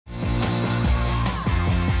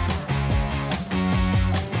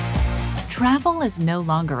Travel is no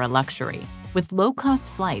longer a luxury. With low-cost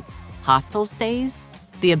flights, hostel stays,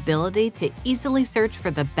 the ability to easily search for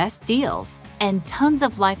the best deals, and tons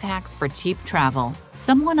of life hacks for cheap travel,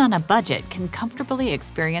 someone on a budget can comfortably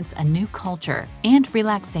experience a new culture and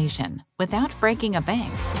relaxation without breaking a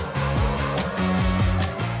bank.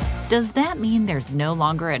 Does that mean there's no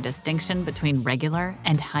longer a distinction between regular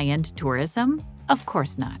and high-end tourism? Of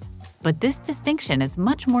course not. But this distinction is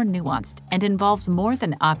much more nuanced and involves more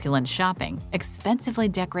than opulent shopping, expensively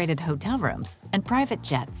decorated hotel rooms, and private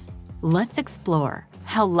jets. Let's explore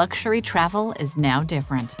how luxury travel is now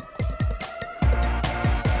different.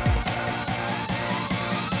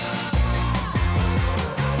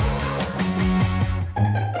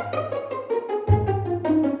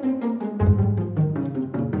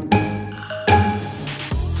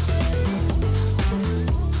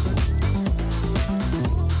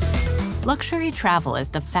 Luxury travel is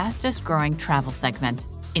the fastest-growing travel segment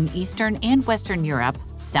in Eastern and Western Europe,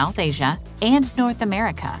 South Asia, and North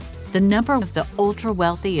America. The number of the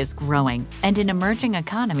ultra-wealthy is growing, and in emerging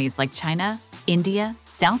economies like China, India,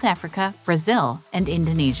 South Africa, Brazil, and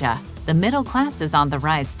Indonesia, the middle class is on the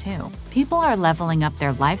rise too. People are leveling up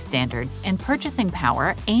their life standards and purchasing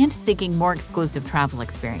power and seeking more exclusive travel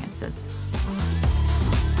experiences.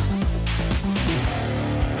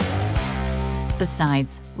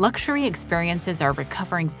 Besides, luxury experiences are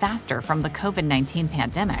recovering faster from the COVID-19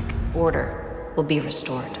 pandemic. Order will be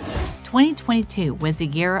restored. 2022 was a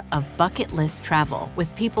year of bucket list travel,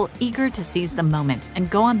 with people eager to seize the moment and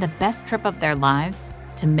go on the best trip of their lives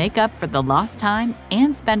to make up for the lost time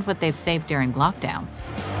and spend what they've saved during lockdowns.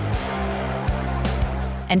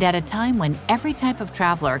 And at a time when every type of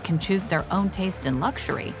traveler can choose their own taste in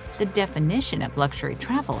luxury, the definition of luxury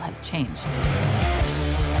travel has changed.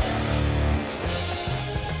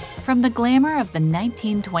 From the glamour of the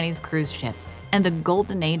 1920s cruise ships and the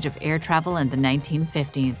golden age of air travel in the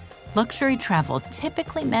 1950s, luxury travel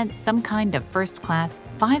typically meant some kind of first-class,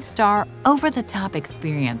 five-star, over-the-top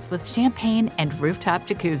experience with champagne and rooftop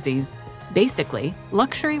jacuzzis. Basically,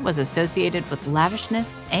 luxury was associated with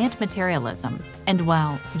lavishness and materialism. And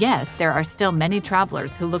while, yes, there are still many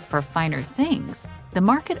travelers who look for finer things, the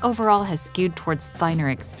market overall has skewed towards finer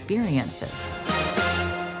experiences.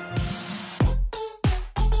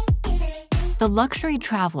 The luxury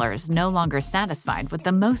traveler is no longer satisfied with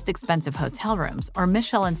the most expensive hotel rooms or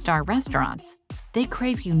Michelin-star restaurants. They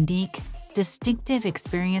crave unique, distinctive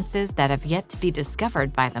experiences that have yet to be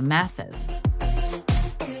discovered by the masses.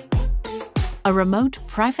 A remote,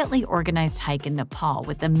 privately organized hike in Nepal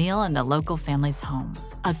with a meal in a local family's home.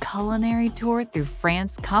 A culinary tour through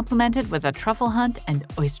France complemented with a truffle hunt and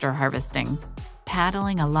oyster harvesting.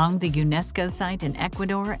 Paddling along the UNESCO site in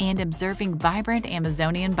Ecuador and observing vibrant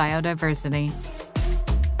Amazonian biodiversity.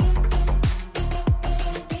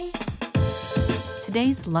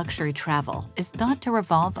 Today's luxury travel is thought to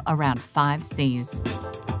revolve around 5 C's.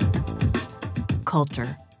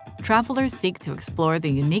 Culture. Travelers seek to explore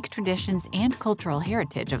the unique traditions and cultural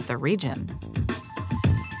heritage of the region.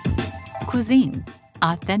 Cuisine.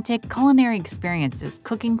 Authentic culinary experiences,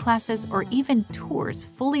 cooking classes, or even tours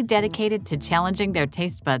fully dedicated to challenging their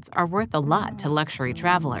taste buds are worth a lot to luxury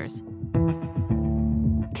travelers.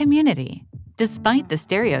 Community. Despite the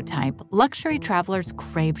stereotype, luxury travelers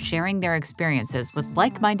crave sharing their experiences with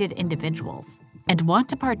like-minded individuals and want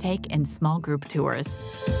to partake in small group tours.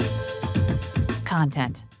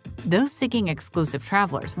 Content. Those seeking exclusive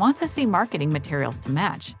travelers want to see marketing materials to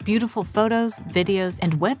match. Beautiful photos, videos,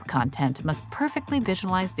 and web content must perfectly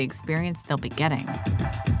visualize the experience they'll be getting.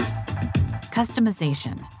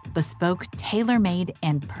 Customization. Bespoke, tailor-made,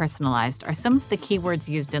 and personalized are some of the keywords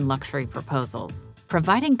used in luxury proposals,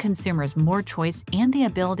 providing consumers more choice and the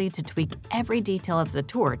ability to tweak every detail of the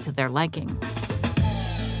tour to their liking.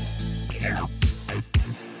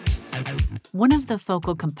 One of the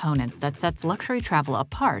focal components that sets luxury travel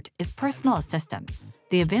apart is personal assistance,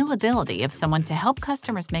 the availability of someone to help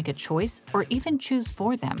customers make a choice or even choose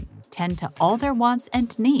for them, tend to all their wants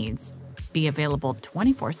and needs, be available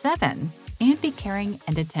 24/7, and be caring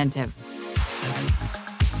and attentive.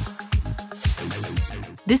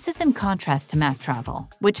 This is in contrast to mass travel,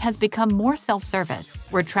 which has become more self-service,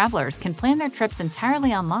 where travelers can plan their trips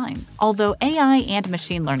entirely online. Although AI and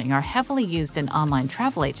machine learning are heavily used in online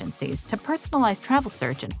travel agencies to personalize travel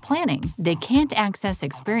search and planning, they can't access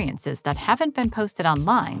experiences that haven't been posted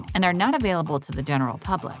online and are not available to the general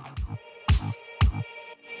public.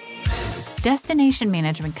 Destination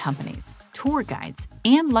management companies, tour guides,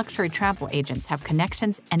 and luxury travel agents have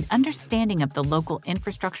connections and understanding of the local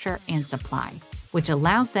infrastructure and supply, which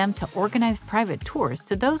allows them to organize private tours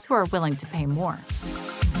to those who are willing to pay more.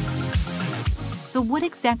 So what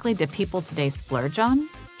exactly do people today splurge on?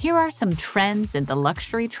 Here are some trends in the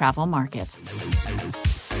luxury travel market.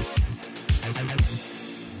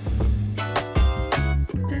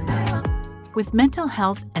 With mental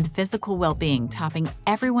health and physical well-being topping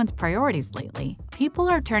everyone's priorities lately, people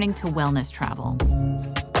are turning to wellness travel.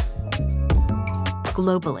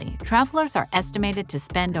 Globally, travelers are estimated to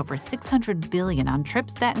spend over $600 billion on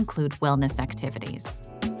trips that include wellness activities.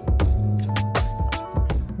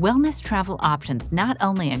 Wellness travel options not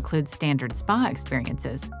only include standard spa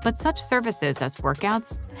experiences, but such services as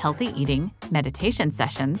workouts, healthy eating, meditation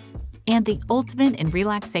sessions, and the ultimate in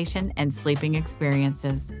relaxation and sleeping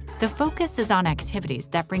experiences. The focus is on activities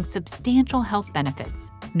that bring substantial health benefits,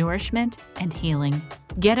 nourishment, and healing.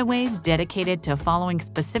 Getaways dedicated to following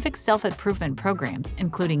specific self-improvement programs,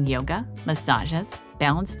 including yoga, massages,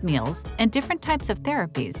 balanced meals, and different types of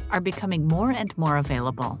therapies, are becoming more and more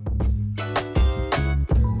available.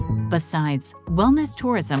 Besides, wellness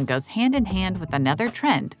tourism goes hand in hand with another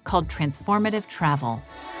trend called transformative travel.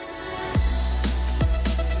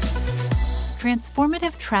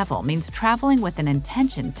 Transformative travel means traveling with an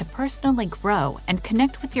intention to personally grow and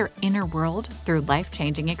connect with your inner world through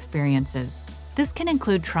life-changing experiences. This can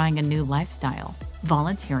include trying a new lifestyle,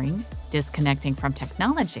 volunteering, disconnecting from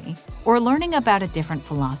technology, or learning about a different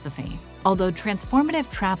philosophy. Although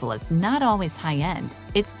transformative travel is not always high-end,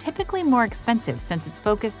 it's typically more expensive since it's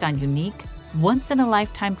focused on unique,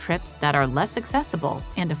 once-in-a-lifetime trips that are less accessible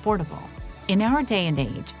and affordable. In our day and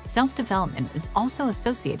age, self-development is also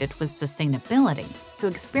associated with sustainability, so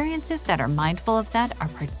experiences that are mindful of that are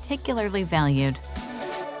particularly valued.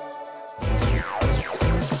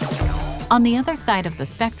 On the other side of the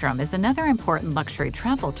spectrum is another important luxury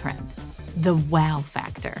travel trend: the wow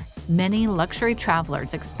factor. Many luxury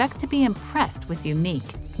travelers expect to be impressed with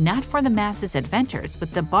unique, not-for-the-masses adventures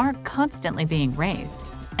with the bar constantly being raised.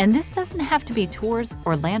 And this doesn't have to be tours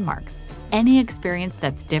or landmarks. Any experience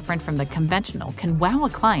that's different from the conventional can wow a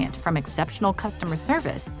client, from exceptional customer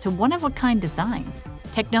service to one-of-a-kind design.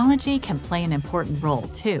 Technology can play an important role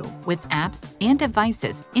too, with apps and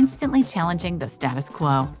devices instantly challenging the status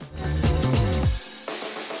quo.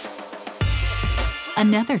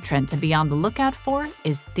 Another trend to be on the lookout for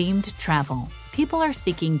is themed travel. People are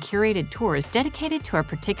seeking curated tours dedicated to a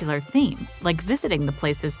particular theme, like visiting the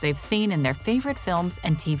places they've seen in their favorite films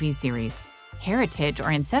and TV series. Heritage or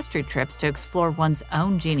ancestry trips to explore one's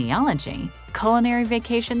own genealogy, culinary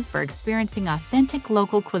vacations for experiencing authentic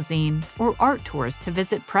local cuisine, or art tours to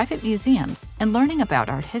visit private museums and learning about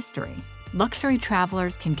art history. Luxury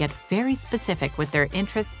travelers can get very specific with their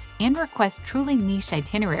interests and request truly niche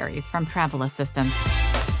itineraries from travel assistants.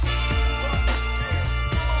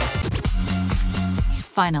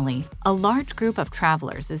 Finally, a large group of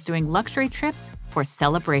travelers is doing luxury trips for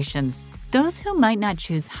celebrations. Those who might not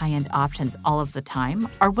choose high-end options all of the time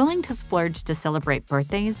are willing to splurge to celebrate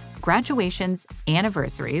birthdays, graduations,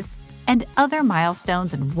 anniversaries, and other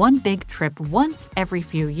milestones in one big trip once every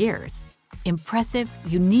few years. Impressive,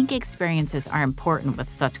 unique experiences are important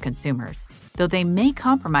with such consumers, though they may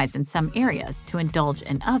compromise in some areas to indulge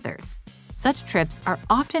in others. Such trips are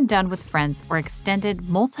often done with friends or extended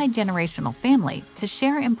multi-generational family to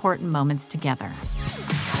share important moments together.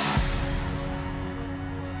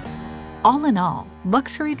 All in all,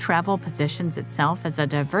 luxury travel positions itself as a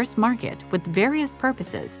diverse market with various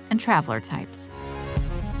purposes and traveler types.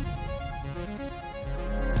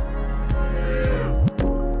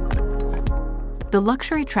 The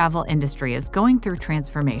luxury travel industry is going through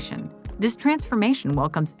transformation. This transformation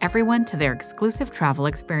welcomes everyone to their exclusive travel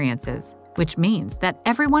experiences, which means that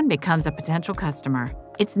everyone becomes a potential customer.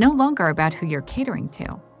 It's no longer about who you're catering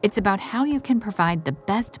to. It's about how you can provide the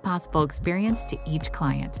best possible experience to each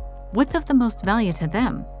client. What's of the most value to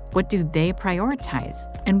them? What do they prioritize?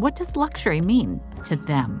 And what does luxury mean to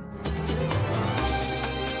them?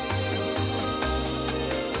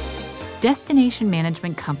 Destination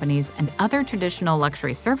management companies and other traditional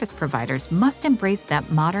luxury service providers must embrace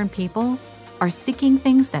that modern people are seeking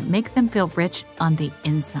things that make them feel rich on the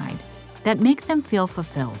inside, that make them feel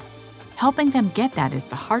fulfilled. Helping them get that is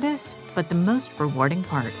the hardest, but the most rewarding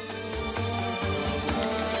part.